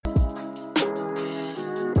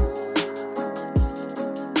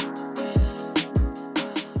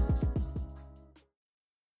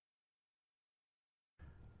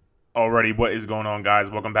already. What is going on, guys?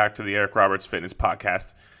 Welcome back to the Eric Roberts Fitness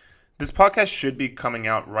Podcast. This podcast should be coming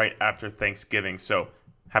out right after Thanksgiving, so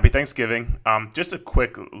happy Thanksgiving. Just a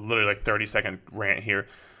quick, literally like 30-second rant here.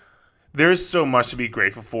 There's so much to be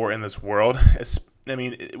grateful for in this world. I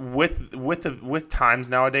mean, with times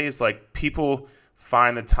nowadays, like people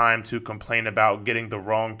find the time to complain about getting the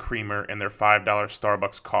wrong creamer in their $5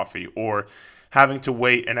 Starbucks coffee, or having to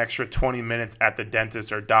wait an extra 20 minutes at the dentist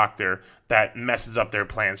or doctor that messes up their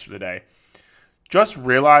plans for the day. Just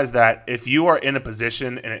realize that if you are in a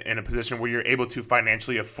position where you're able to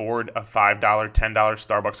financially afford a $5, $10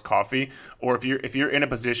 Starbucks coffee, or if you're in a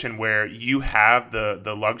position where you have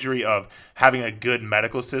the luxury of having a good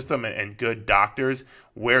medical system and good doctors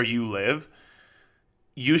where you live,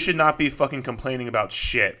 you should not be fucking complaining about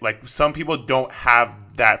shit. Like, some people don't have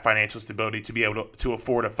that financial stability to be able to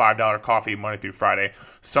afford a $5 coffee Monday through Friday.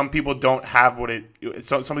 Some people don't have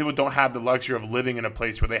some people don't have the luxury of living in a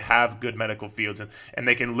place where they have good medical fields and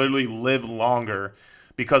they can literally live longer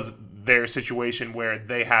because their situation where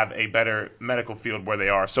they have a better medical field where they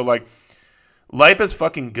are. So, like, life is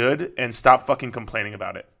fucking good and stop fucking complaining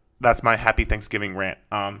about it. That's my happy Thanksgiving rant.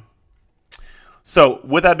 So,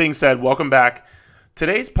 with that being said, welcome back.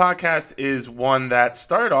 Today's podcast is one that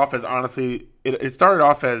started off as, honestly, it started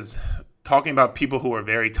off as talking about people who are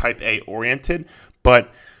very type A oriented,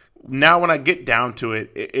 but now when I get down to it,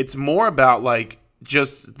 it's more about like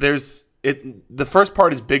the first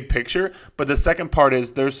part is big picture, but the second part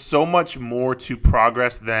is there's so much more to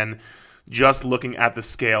progress than just looking at the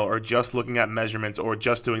scale or just looking at measurements or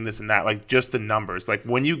just doing this and that, like just the numbers. Like,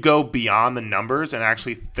 when you go beyond the numbers and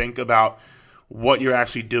actually think about what you're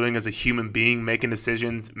actually doing as a human being, making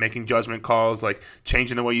decisions, making judgment calls, like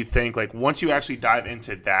changing the way you think. Like, once you actually dive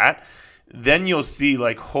into that, then you'll see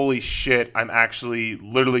like, holy shit, I'm actually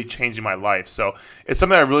literally changing my life. So it's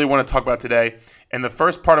something I really want to talk about today. And the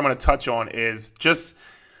first part I'm going to touch on is just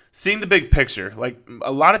seeing the big picture. Like,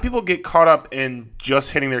 a lot of people get caught up in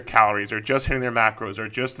just hitting their calories or just hitting their macros or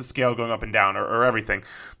just the scale going up and down or everything.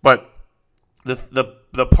 But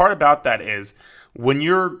the part about that is when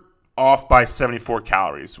you're off by 74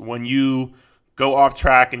 calories, when you go off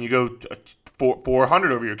track and you go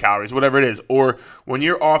 400 over your calories, whatever it is, or when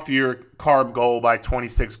you're off your carb goal by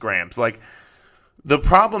 26 grams. Like, the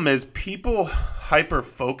problem is people hyper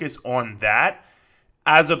focus on that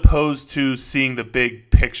as opposed to seeing the big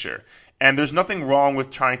picture. And there's nothing wrong with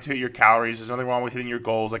trying to hit your calories. There's nothing wrong with hitting your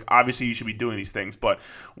goals. Like, obviously you should be doing these things, but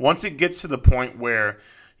once it gets to the point where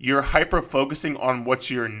you're hyper-focusing on what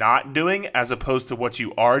you're not doing as opposed to what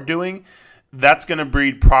you are doing, that's going to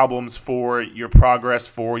breed problems for your progress,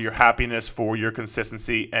 for your happiness, for your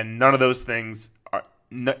consistency. And none of those things are,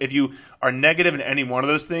 if you are negative in any one of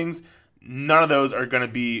those things, none of those are going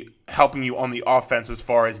to be helping you on the offense as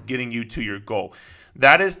far as getting you to your goal.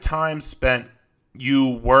 That is time spent you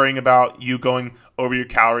worrying about you going over your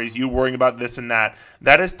calories, you worrying about this and that.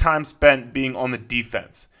 That is time spent being on the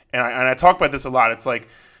defense. And I talk about this a lot. It's like,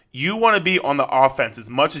 you want to be on the offense as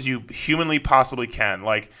much as you humanly possibly can.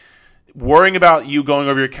 Like, worrying about you going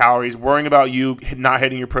over your calories, worrying about you not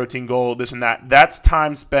hitting your protein goal, this and that, that's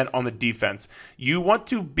time spent on the defense. You want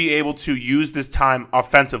to be able to use this time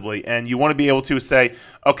offensively, and you want to be able to say,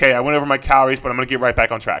 okay, I went over my calories, but I'm going to get right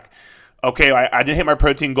back on track. Okay, I didn't hit my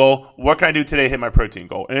protein goal. What can I do today to hit my protein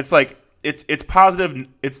goal? And it's like, it's positive,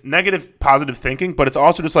 it's negative, positive thinking, but it's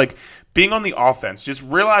also just like being on the offense. Just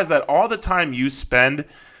realize that all the time you spend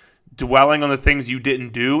dwelling on the things you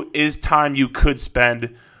didn't do is time you could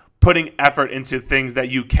spend putting effort into things that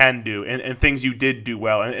you can do and things you did do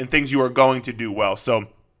well and things you are going to do well. So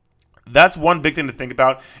that's one big thing to think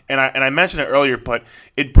about. And I mentioned it earlier, but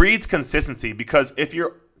it breeds consistency, because if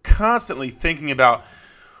you're constantly thinking about,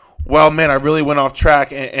 well, man, I really went off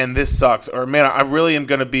track and this sucks, or man, I really am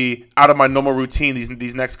going to be out of my normal routine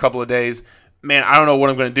these next couple of days, man, I don't know what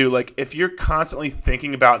I'm going to do. Like, if you're constantly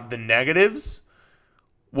thinking about the negatives,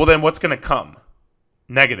 well, then what's going to come?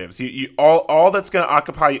 Negatives. All that's going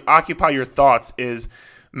to occupy your thoughts is,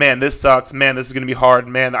 man, this sucks. Man, this is going to be hard.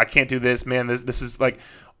 Man, I can't do this. Man, this is like,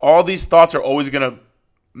 all these thoughts are always going to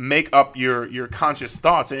make up your conscious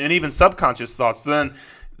thoughts and even subconscious thoughts. Then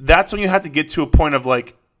that's when you have to get to a point of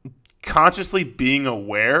like consciously being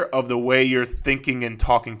aware of the way you're thinking and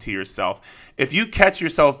talking to yourself. If you catch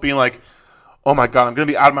yourself being like, oh my God, I'm going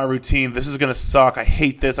to be out of my routine. This is going to suck. I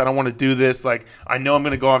hate this. I don't want to do this. Like, I know I'm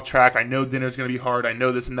going to go off track. I know dinner's going to be hard. I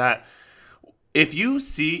know this and that. If you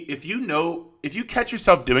catch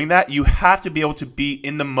yourself doing that, you have to be able to be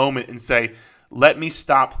in the moment and say, let me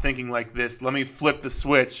stop thinking like this. Let me flip the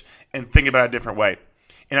switch and think about it a different way.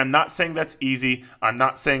 And I'm not saying that's easy. I'm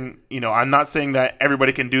not saying that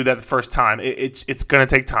everybody can do that the first time. It's going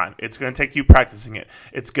to take time. It's going to take you practicing it.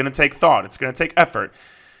 It's going to take thought. It's going to take effort.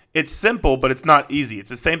 It's simple, but it's not easy. It's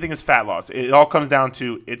the same thing as fat loss. It all comes down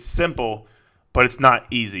to it's simple, but it's not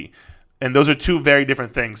easy. And those are two very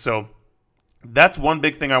different things. So that's one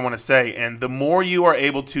big thing I want to say. And the more you are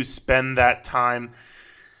able to spend your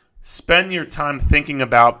time thinking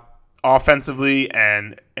about offensively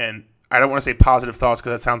and I don't want to say positive thoughts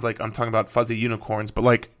because that sounds like I'm talking about fuzzy unicorns, but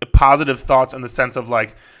like positive thoughts in the sense of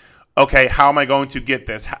like, okay, how am I going to get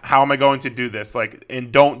this? How am I going to do this? Like,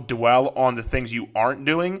 and don't dwell on the things you aren't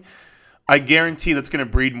doing. I guarantee that's going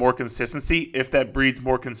to breed more consistency. If that breeds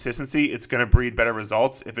more consistency, it's going to breed better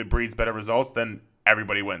results. If it breeds better results, then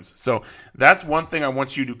everybody wins. So that's one thing I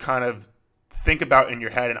want you to kind of think about in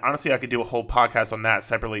your head. And honestly, I could do a whole podcast on that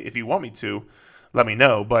separately. If you want me to, let me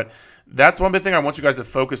know. But that's one big thing I want you guys to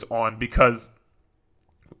focus on, because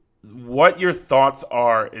what your thoughts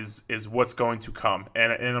are is what's going to come.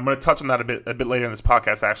 And I'm going to touch on that a bit later in this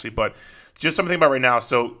podcast, actually. But just something about right now.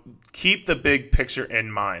 So keep the big picture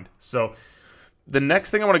in mind. So the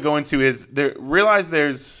next thing I want to go into is realize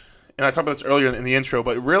there's, and I talked about this earlier in the intro,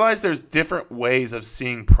 but realize there's different ways of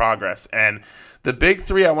seeing progress. And the big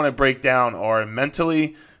three I want to break down are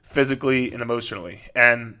mentally, physically, and emotionally.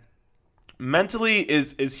 And mentally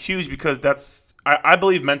is huge because I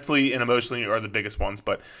believe mentally and emotionally are the biggest ones,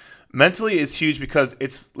 but mentally is huge because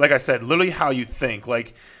it's, like I said, literally how you think.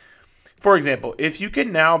 Like, for example, if you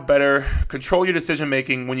can now better control your decision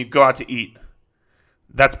making when you go out to eat,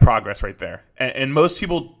 that's progress right there. And most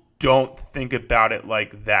people don't think about it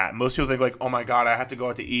like that. Most people think like, oh my God, I have to go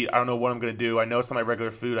out to eat. I don't know what I'm going to do. I know it's not my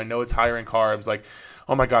regular food. I know it's higher in carbs. Like,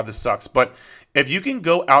 oh my God, this sucks. But if you can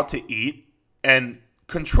go out to eat and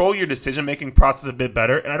control your decision-making process a bit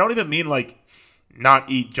better, and I don't even mean like not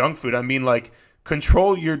eat junk food. I mean like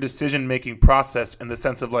control your decision-making process in the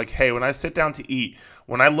sense of like, hey, when I sit down to eat,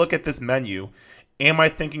 when I look at this menu, am I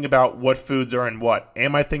thinking about what foods are in what?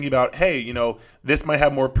 Am I thinking about, hey, this might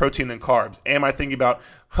have more protein than carbs? Am I thinking about,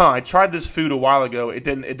 I tried this food a while ago. It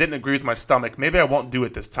didn't agree with my stomach. Maybe I won't do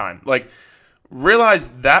it this time. Like, realize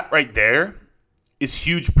that right there is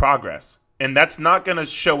huge progress. And that's not going to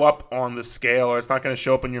show up on the scale, or it's not going to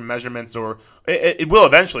show up in your measurements, or it will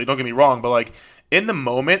eventually, don't get me wrong. But like in the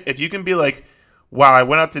moment, if you can be like, wow, I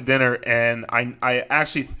went out to dinner and I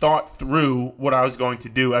actually thought through what I was going to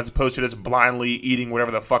do as opposed to just blindly eating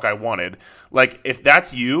whatever the fuck I wanted. Like if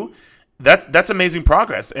that's you, that's amazing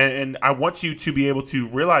progress. And I want you to be able to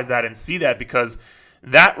realize that and see that, because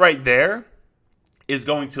that right there is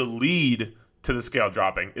going to lead to the scale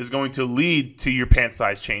dropping, is going to lead to your pant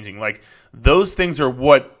size changing. Like those things are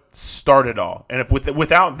what started all. And if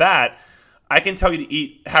without that, I can tell you to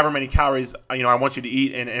eat however many calories I want you to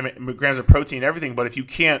eat and grams of protein and everything. But if you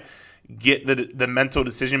can't get the mental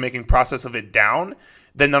decision making process of it down,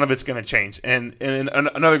 then none of it's going to change. And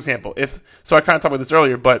another example, I kind of talked about this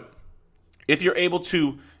earlier, but if you're able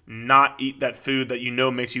to not eat that food that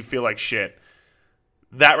makes you feel like shit,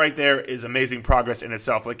 that right there is amazing progress in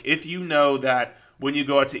itself. Like if you know that when you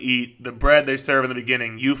go out to eat, the bread they serve in the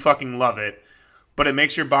beginning, you fucking love it, but it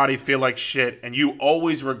makes your body feel like shit and you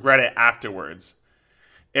always regret it afterwards.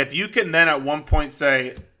 If you can then at one point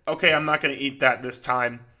say, okay, I'm not going to eat that this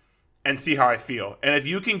time and see how I feel. And if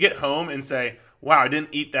you can get home and say, wow, I didn't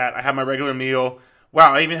eat that. I had my regular meal.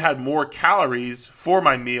 Wow, I even had more calories for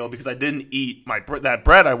my meal because I didn't eat that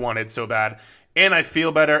bread I wanted so bad. And I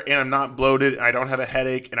feel better, and I'm not bloated, and I don't have a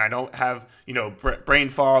headache, and I don't have, brain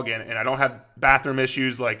fog, and I don't have bathroom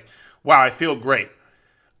issues. Like, wow, I feel great.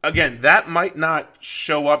 Again, that might not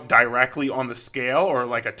show up directly on the scale or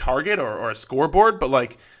like a target or a scoreboard, but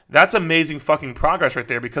like that's amazing fucking progress right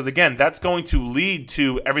there, because again, that's going to lead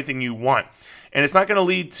to everything you want. And it's not going to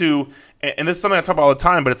lead to, and this is something I talk about all the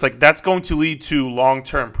time, but it's like that's going to lead to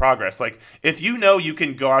long-term progress. Like if you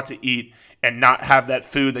can go out to eat and not have that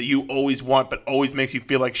food that you always want but always makes you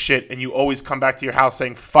feel like shit, and you always come back to your house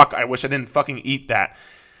saying, fuck, I wish I didn't fucking eat that.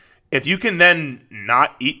 If you can then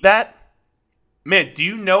not eat that, man, do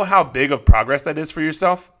you know how big of progress that is for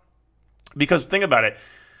yourself? Because think about it.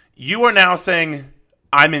 You are now saying,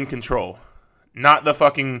 I'm in control. Not the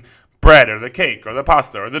fucking bread or the cake or the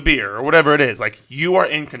pasta or the beer or whatever it is. Like, you are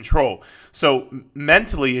in control. So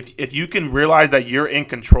mentally, if you can realize that you're in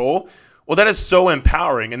control, well, that is so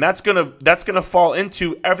empowering. And that's gonna fall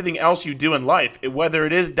into everything else you do in life, whether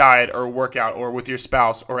it is diet or workout or with your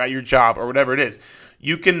spouse or at your job or whatever it is.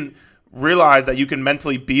 You can realize that you can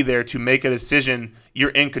mentally be there to make a decision you're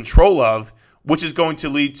in control of, which is going to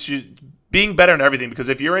lead to being better in everything. Because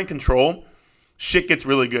if you're in control, shit gets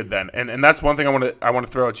really good then. And that's one thing I want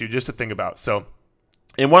to throw at you just to think about. So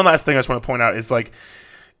And one last thing I just want to point out is like,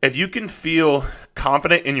 if you can feel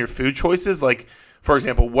confident in your food choices, like for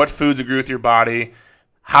example, what foods agree with your body,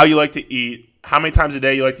 how you like to eat, how many times a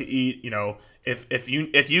day you like to eat,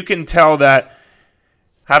 if you can tell that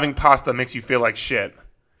having pasta makes you feel like shit,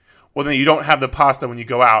 well then you don't have the pasta when you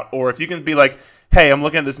go out. Or if you can be like, hey, I'm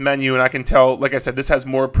looking at this menu and I can tell, like I said, this has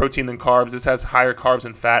more protein than carbs, this has higher carbs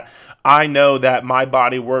and fat. I know that my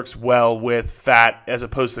body works well with fat as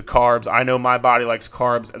opposed to carbs. I know my body likes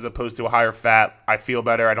carbs as opposed to a higher fat. I feel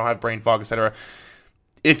better. I don't have brain fog, etc.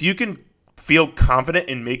 If you can feel confident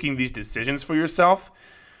in making these decisions for yourself,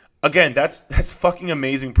 again, that's fucking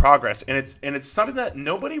amazing progress, and it's something that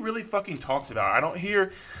nobody really fucking talks about. I don't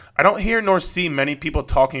hear nor see many people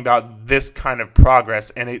talking about this kind of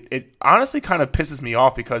progress, and it honestly kind of pisses me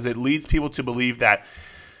off because it leads people to believe that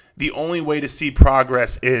the only way to see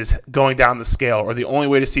progress is going down the scale, or the only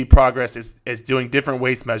way to see progress is doing different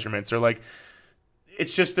waist measurements, or like,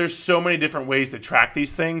 it's just, there's so many different ways to track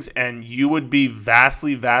these things, and you would be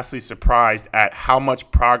vastly, vastly surprised at how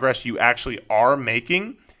much progress you actually are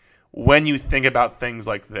making when you think about things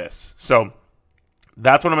like this. So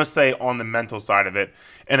that's what I'm going to say on the mental side of it.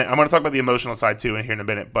 And I'm going to talk about the emotional side too in here in a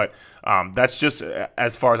minute, but that's just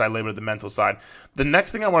as far as I labeled the mental side. The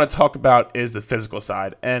next thing I want to talk about is the physical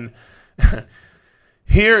side. And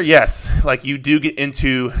here, yes, like you do get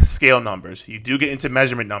into scale numbers, you do get into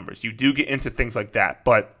measurement numbers, you do get into things like that.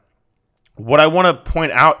 But what I want to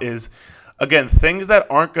point out is, again, things that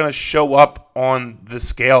aren't going to show up on the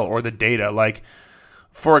scale or the data. Like,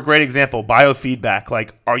 for a great example, biofeedback.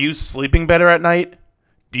 Like, are you sleeping better at night?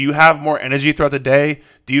 Do you have more energy throughout the day?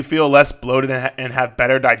 Do you feel less bloated and have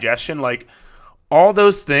better digestion? Like, all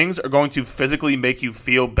those things are going to physically make you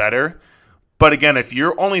feel better. But again, if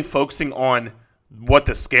you're only focusing on what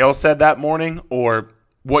the scale said that morning or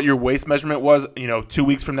what your waist measurement was, 2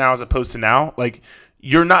 weeks from now as opposed to now, like,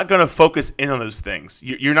 you're not going to focus in on those things.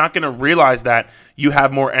 You're not going to realize that you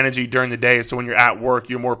have more energy during the day, so when you're at work,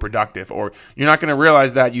 you're more productive. Or you're not going to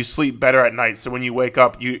realize that you sleep better at night, so when you wake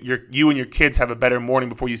up, you and your kids have a better morning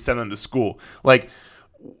before you send them to school. Like,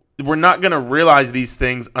 we're not going to realize these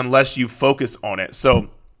things unless you focus on it. So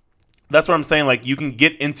that's what I'm saying. Like, you can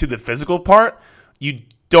get into the physical part. You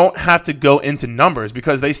don't have to go into numbers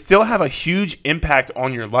because they still have a huge impact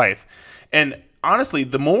on your life. And honestly,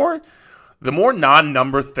 the more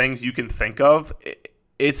non-number things you can think of,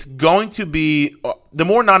 it's going to be the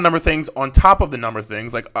more non-number things on top of the number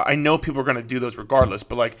things. Like, I know people are going to do those regardless,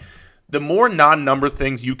 but like, the more non-number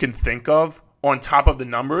things you can think of on top of the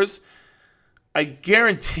numbers, I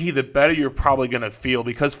guarantee the better you're probably going to feel.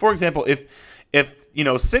 Because, for example, if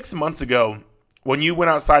 6 months ago, when you went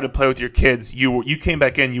outside to play with your kids, you came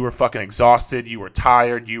back in, you were fucking exhausted, you were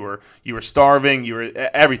tired, you were starving, you were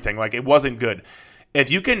everything. Like, it wasn't good. If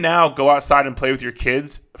you can now go outside and play with your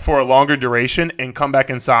kids for a longer duration and come back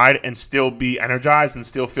inside and still be energized and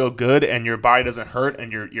still feel good and your body doesn't hurt and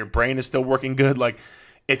your brain is still working good, like,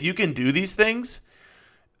 if you can do these things,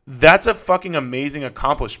 that's a fucking amazing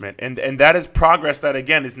accomplishment. And that is progress that,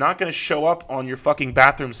 again, is not going to show up on your fucking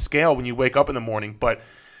bathroom scale when you wake up in the morning. But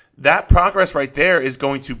that progress right there is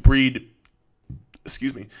going to breed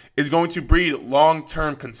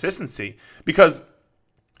long-term consistency. Because,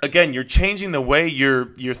 again, you're changing the way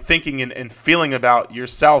you're thinking and feeling about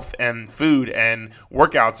yourself and food and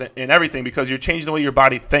workouts and everything, because you're changing the way your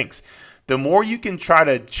body thinks. The more you can try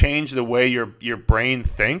to change the way your brain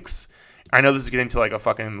thinks, I know this is getting to like a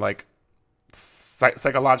fucking like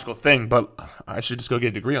psychological thing, but I should just go get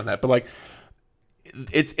a degree on that. But like,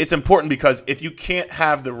 it's important, because if you can't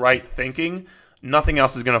have the right thinking, nothing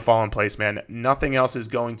else is going to fall in place, man. Nothing else is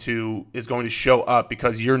going to show up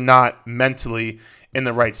because you're not mentally in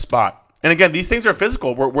the right spot. And again, these things are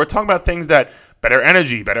physical. We're talking about things that better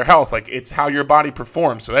energy, better health. Like, it's how your body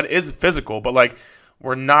performs. So that is physical, but like,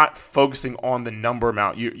 we're not focusing on the number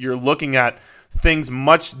amount. You're looking at things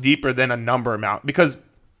much deeper than a number amount. Because,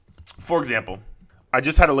 for example, I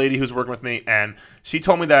just had a lady who's working with me, and she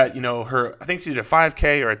told me that, I think she did a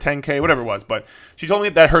 5K or a 10K, whatever it was, but she told me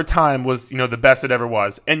that her time was, the best it ever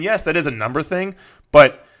was. And yes, that is a number thing,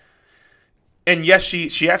 and yes,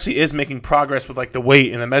 she actually is making progress with like the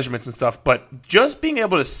weight and the measurements and stuff, but just being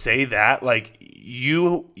able to say that, like,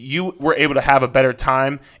 you were able to have a better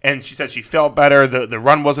time, and she said she felt better, the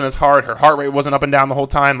run wasn't as hard, her heart rate wasn't up and down the whole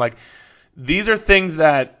time. Like, these are things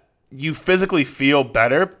that you physically feel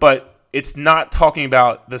better, but it's not talking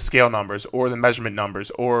about the scale numbers or the measurement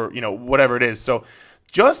numbers or, whatever it is. So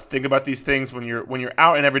just think about these things when you're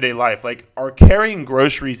out in everyday life. Like, are carrying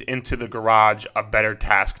groceries into the garage a better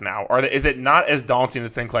task now? Is it not as daunting to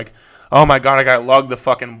think like, oh my God, I got to lug the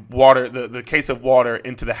fucking water, the case of water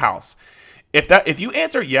into the house? If you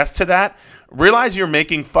answer yes to that, realize you're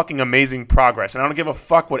making fucking amazing progress. And I don't give a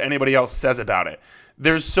fuck what anybody else says about it.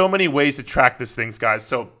 There's so many ways to track these things, guys.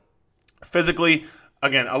 So physically,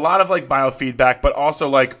 again, a lot of like biofeedback, but also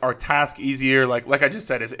like our task easier. Like I just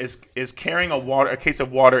said, is carrying a case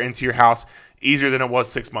of water into your house easier than it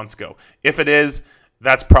was 6 months ago? If it is,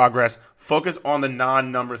 that's progress. Focus on the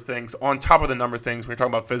non-number things on top of the number things when you're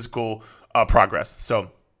talking about physical progress.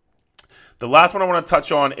 So the last one I want to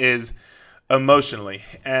touch on is emotionally,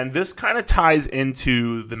 and this kind of ties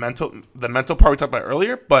into the mental part we talked about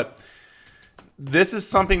earlier, but this is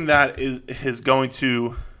something that is going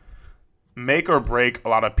to make or break a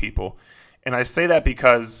lot of people. And I say that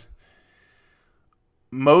because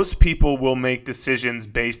most people will make decisions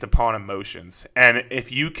based upon emotions, and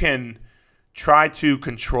if you can try to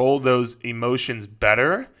control those emotions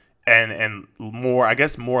better and more, I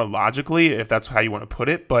guess, more logically, if that's how you want to put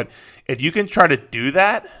it, but if you can try to do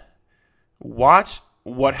that, watch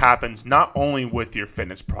what happens not only with your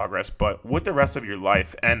fitness progress, but with the rest of your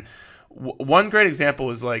life. And one great example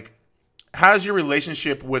is like, how's your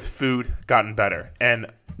relationship with food gotten better? And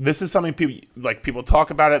this is something people talk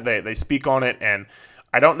about it, they speak on it, and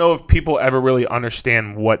I don't know if people ever really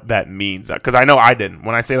understand what that means, because I know I didn't.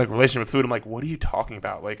 When I say like relationship with food, I'm like, what are you talking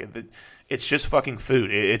about? Like, it's just fucking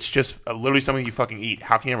food. It's just literally something you fucking eat.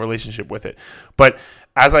 How can you have a relationship with it? But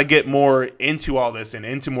as I get more into all this and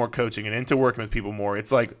into more coaching and into working with people more,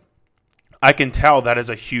 it's like I can tell that is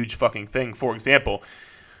a huge fucking thing. For example,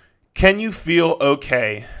 can you feel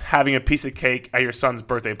okay having a piece of cake at your son's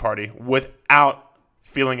birthday party without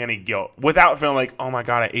feeling any guilt, without feeling like, oh my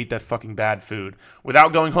God, I ate that fucking bad food,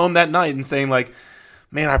 without going home that night and saying like,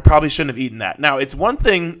 man, I probably shouldn't have eaten that? Now, it's one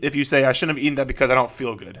thing if you say I shouldn't have eaten that because I don't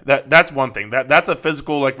feel good. That's one thing. That's a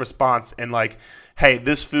physical like response, and like, hey,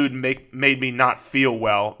 this food made me not feel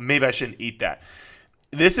well. Maybe I shouldn't eat that.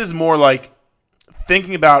 This is more like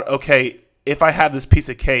thinking about, okay, if I have this piece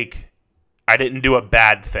of cake, I didn't do a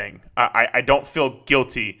bad thing. I don't feel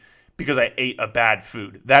guilty because I ate a bad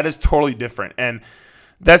food. That is totally different. And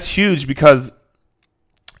that's huge, because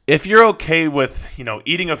if you're okay with,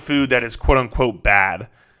 eating a food that is quote unquote bad,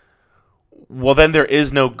 well, then there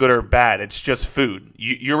is no good or bad. It's just food.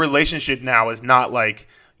 Your relationship now is not like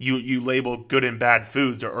you label good and bad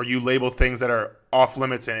foods, or you label things that are off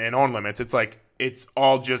limits and on limits. It's like, it's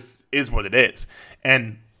all just is what it is.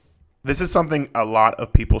 And this is something a lot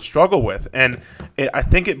of people struggle with. And I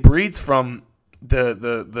think it breeds from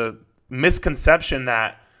the misconception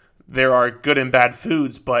that there are good and bad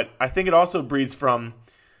foods, but I think it also breeds from,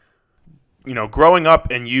 growing up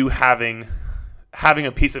and you having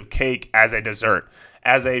a piece of cake as a dessert,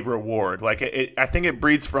 as a reward. Like I think it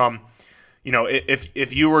breeds from,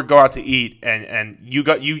 if you were go out to eat and you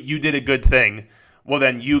did a good thing, well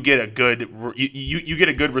then you get a good you get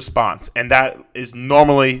a good response, and that is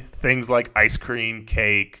normally things like ice cream,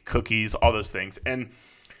 cake, cookies, all those things. And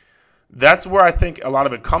that's where I think a lot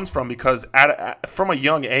of it comes from, because from a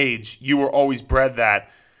young age, you were always bred that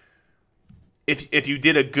if you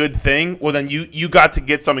did a good thing, well, then you got to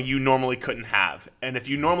get something you normally couldn't have. And if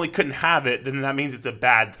you normally couldn't have it, then that means it's a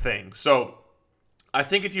bad thing. So I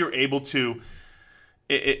think if you're able to,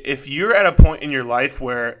 if you're at a point in your life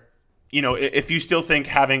where, if you still think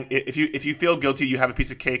if you feel guilty, you have a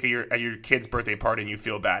piece of cake at your kid's birthday party and you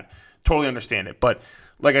feel bad, totally understand it. But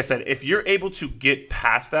like I said, if you're able to get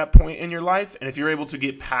past that point in your life, and if you're able to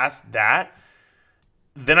get past that,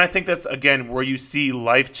 then I think that's, again, where you see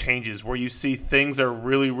life changes, where you see things are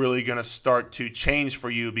really, really going to start to change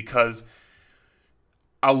for you, because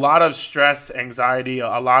a lot of stress, anxiety,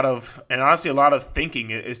 and honestly, a lot of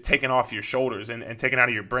thinking is taken off your shoulders and taken out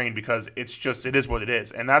of your brain, because it is what it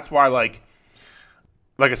is. And that's why, like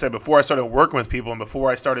I said, before I started working with people and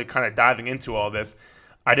before I started kind of diving into all this,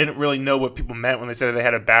 I didn't really know what people meant when they said they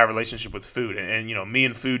had a bad relationship with food, and me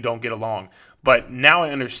and food don't get along. But now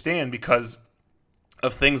I understand because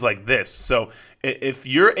of things like this. So if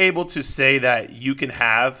you're able to say that you can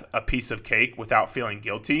have a piece of cake without feeling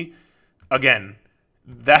guilty, again,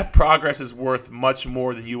 that progress is worth much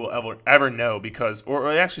more than you will ever know, because,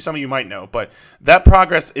 or actually some of you might know, but that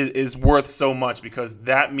progress is worth so much, because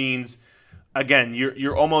that means, again,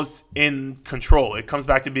 you're almost in control. It comes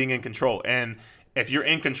back to being in control. And if you're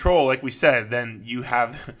in control, like we said, then you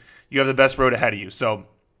have the best road ahead of you. So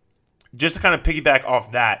just to kind of piggyback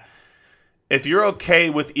off that, if you're okay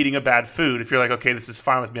with eating a bad food, if you're like, okay, this is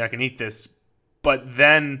fine with me, I can eat this, but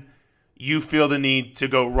then you feel the need to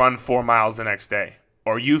go run 4 miles the next day,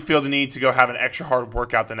 or you feel the need to go have an extra hard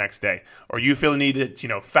workout the next day, or you feel the need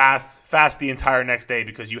to, fast the entire next day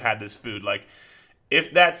because you had this food. Like,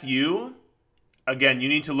 if that's you, again, you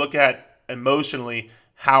need to look at emotionally,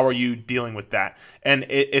 how are you dealing with that? And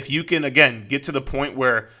if you can, again, get to the point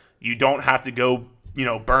where you don't have to go,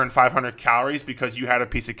 burn 500 calories because you had a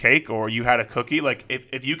piece of cake or you had a cookie, like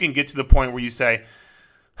if you can get to the point where you say,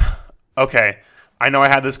 okay, I know I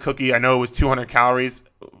had this cookie, I know it was 200 calories,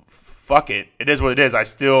 fuck it. It is what it is. I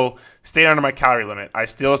still stayed under my calorie limit. I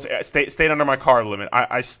still stayed under my carb limit.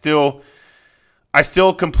 I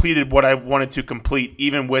still completed what I wanted to complete,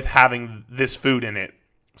 even with having this food in it.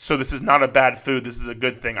 So this is not a bad food. This is a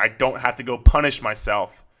good thing. I don't have to go punish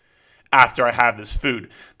myself after I have this food.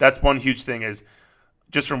 That's one huge thing is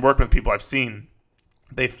just from working with people I've seen,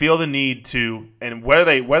 they feel the need to, and whether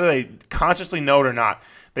they consciously know it or not,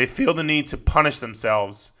 they feel the need to punish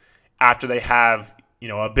themselves after they have,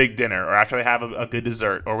 a big dinner or after they have a good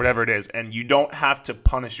dessert or whatever it is. And you don't have to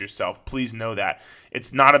punish yourself. Please know that.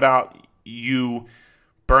 It's not about you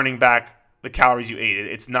burning back the calories you ate.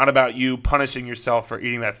 It's not about you punishing yourself for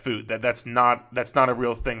eating that food. That's not a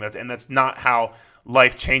real thing. That's not how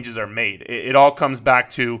life changes are made. It all comes back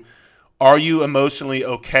to, are you emotionally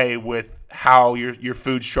okay with how your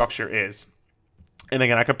food structure is? And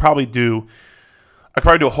again, I could probably do a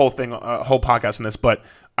whole podcast on this, but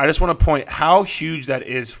I just want to point how huge that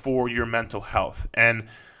is for your mental health. And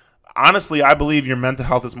honestly, I believe your mental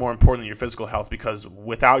health is more important than your physical health, because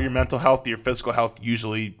without your mental health, your physical health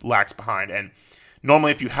usually lags behind. And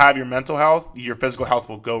normally, if you have your mental health, your physical health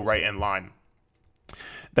will go right in line.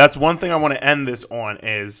 That's one thing I want to end this on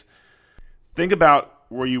is think about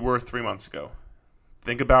where you were 3 months ago.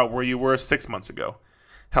 Think about where you were 6 months ago.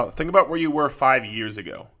 Hell, think about where you were 5 years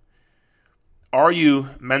ago. Are you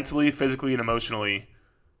mentally, physically, and emotionally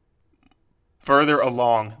further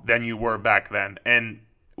along than you were back then? And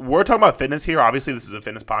we're talking about fitness here. Obviously, this is a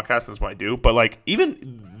fitness podcast. That's what I do. But like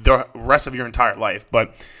even the rest of your entire life.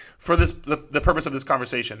 But for the purpose of this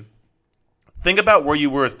conversation, think about where you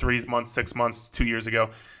were 3 months, 6 months, 2 years ago.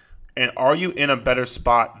 And are you in a better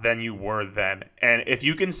spot than you were then? And if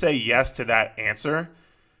you can say yes to that answer,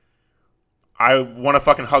 I want to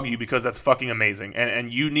fucking hug you, because that's fucking amazing.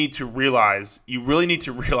 And you need to realize, you really need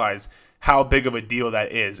to realize how big of a deal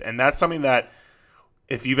that is. And that's something that,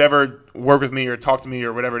 if you've ever worked with me or talked to me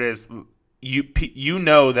or whatever it is, you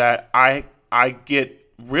know that I get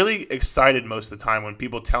really excited most of the time when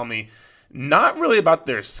people tell me, not really about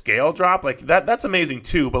their scale drop, like that's amazing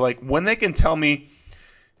too, but like when they can tell me,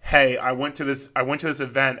 hey, I went to this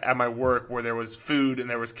event at my work where there was food and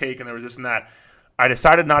there was cake and there was this and that. I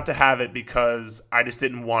decided not to have it because I just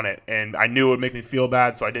didn't want it, and I knew it would make me feel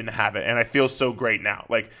bad, so I didn't have it, and I feel so great now.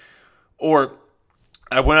 Or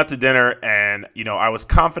I went out to dinner and, I was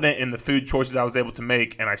confident in the food choices I was able to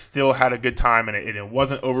make, and I still had a good time, and it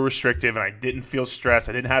wasn't over restrictive, and I didn't feel stressed.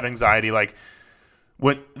 I didn't have anxiety. Like,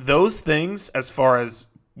 when those things, as far as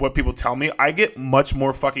what people tell me, I get much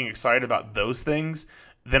more fucking excited about those things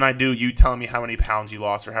than I do you telling me how many pounds you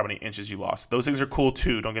lost or how many inches you lost. Those things are cool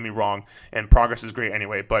too, don't get me wrong, and progress is great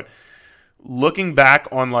anyway. But looking back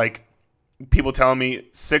on like people telling me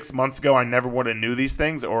 6 months ago I never would have knew these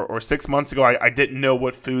things, or 6 months ago I didn't know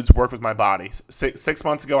what foods work with my body. Six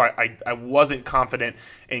months ago I wasn't confident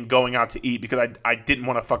in going out to eat because I didn't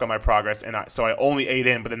want to fuck up my progress, and so I only ate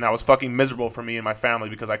in, but then that was fucking miserable for me and my family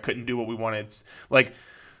because I couldn't do what we wanted. It's like,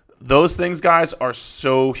 those things, guys, are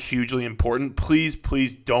so hugely important. Please,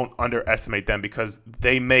 please don't underestimate them, because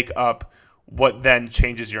they make up what then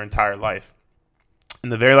changes your entire life.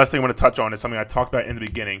 And the very last thing I want to touch on is something I talked about in the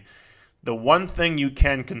beginning. The one thing you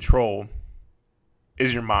can control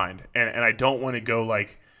is your mind. And I don't want to go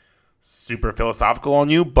like super philosophical on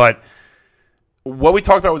you, but what we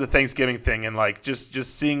talked about with the Thanksgiving thing and like just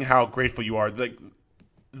seeing how grateful you are, like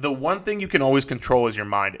the one thing you can always control is your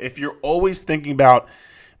mind. If you're always thinking about,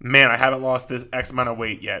 man, I haven't lost this X amount of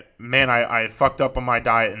weight yet. Man, I fucked up on my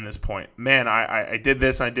diet in this point. Man, I did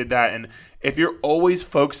this and I did that. And if you're always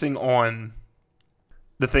focusing on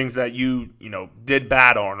the things that you did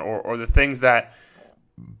bad on, or the things that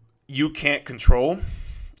you can't control,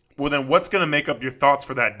 well, then what's going to make up your thoughts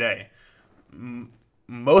for that day?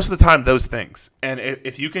 Most of the time, those things. And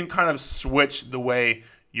if you can kind of switch the way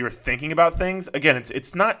you're thinking about things, again,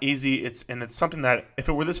 it's not easy. It's something that if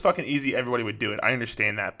it were this fucking easy, everybody would do it. I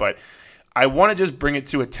understand that, but I want to just bring it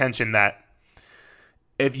to attention that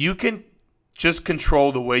if you can just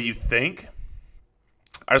control the way you think,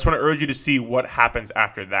 I just want to urge you to see what happens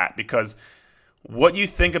after that, because what you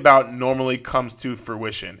think about normally comes to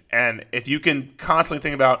fruition. And if you can constantly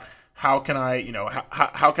think about how can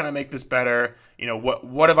I make this better?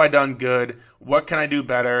 What have I done good? What can I do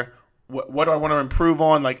better? What do I want to improve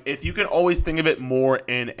on? Like, if you can always think of it more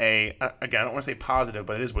in a, again, I don't want to say positive,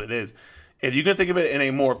 but it is what it is. If you can think of it in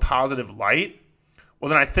a more positive light, well,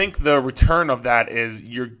 then I think the return of that is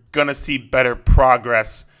you're going to see better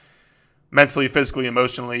progress mentally, physically,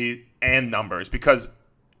 emotionally, and numbers, because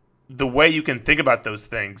the way you can think about those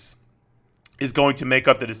things is going to make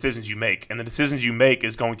up the decisions you make, and the decisions you make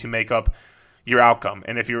is going to make up your outcome.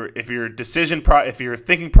 And if your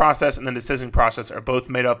thinking process and the decision process are both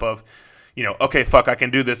made up of, okay, fuck, I can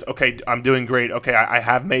do this. Okay, I'm doing great. Okay, I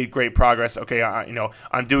have made great progress. Okay,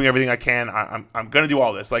 I'm doing everything I can. I'm gonna do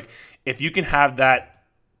all this. Like, if you can have that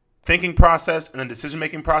thinking process and then decision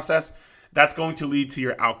making process, that's going to lead to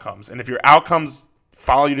your outcomes. And if your outcomes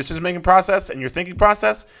follow your decision making process and your thinking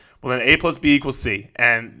process, well, then A plus B equals C,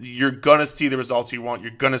 and you're gonna see the results you want.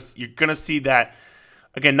 You're gonna see that,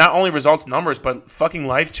 again, not only results, numbers, but fucking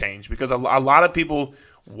life change, because a lot of people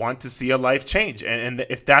want to see a life change. And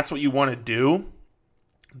if that's what you want to do,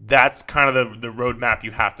 that's kind of the roadmap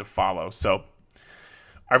you have to follow. So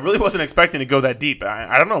I really wasn't expecting to go that deep.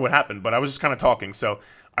 I don't know what happened, but I was just kind of talking. So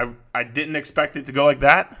I didn't expect it to go like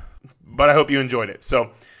that, but I hope you enjoyed it.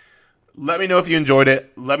 So let me know if you enjoyed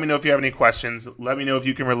it. Let me know if you have any questions. Let me know if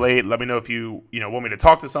you can relate. Let me know if you want me to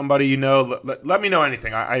talk to somebody. Let me know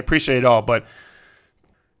anything. I appreciate it all, but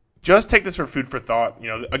just take this for food for thought.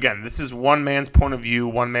 Again, this is one man's point of view,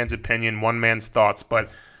 one man's opinion, one man's thoughts, but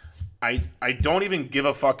I don't even give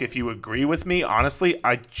a fuck if you agree with me. Honestly,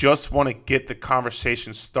 I just want to get the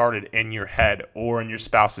conversation started in your head, or in your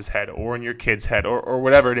spouse's head, or in your kid's head, or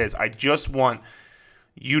whatever it is. I just want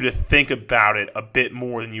you to think about it a bit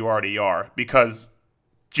more than you already are, because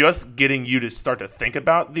just getting you to start to think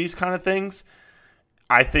about these kind of things,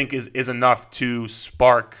 I think is enough to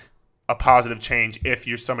spark a positive change if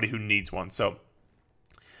you're somebody who needs one. So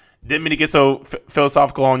didn't mean to get so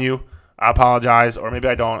philosophical on you. I apologize, or maybe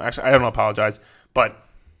I don't. Actually, I don't apologize, but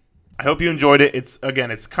I hope you enjoyed it. It's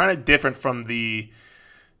kind of different from the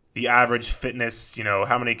average fitness,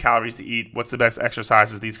 how many calories to eat, what's the best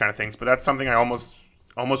exercises, these kind of things. But that's something I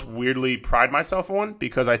almost weirdly pride myself on,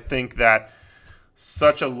 because I think that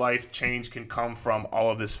such a life change can come from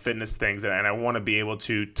all of this fitness things, and I want to be able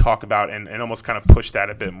to talk about and almost kind of push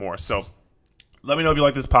that a bit more. So let me know if you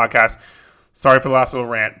like this podcast. Sorry for the last little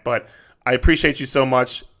rant, but I appreciate you so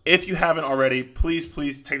much. If you haven't already, please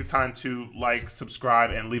take the time to like, subscribe,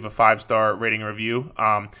 and leave a 5-star rating and review.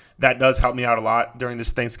 That does help me out a lot during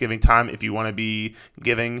this Thanksgiving time. If you want to be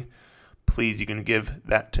giving, please, you can give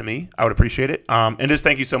that to me. I would appreciate it. And just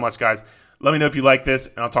thank you so much, guys. Let me know if you like this,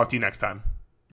 and I'll talk to you next time.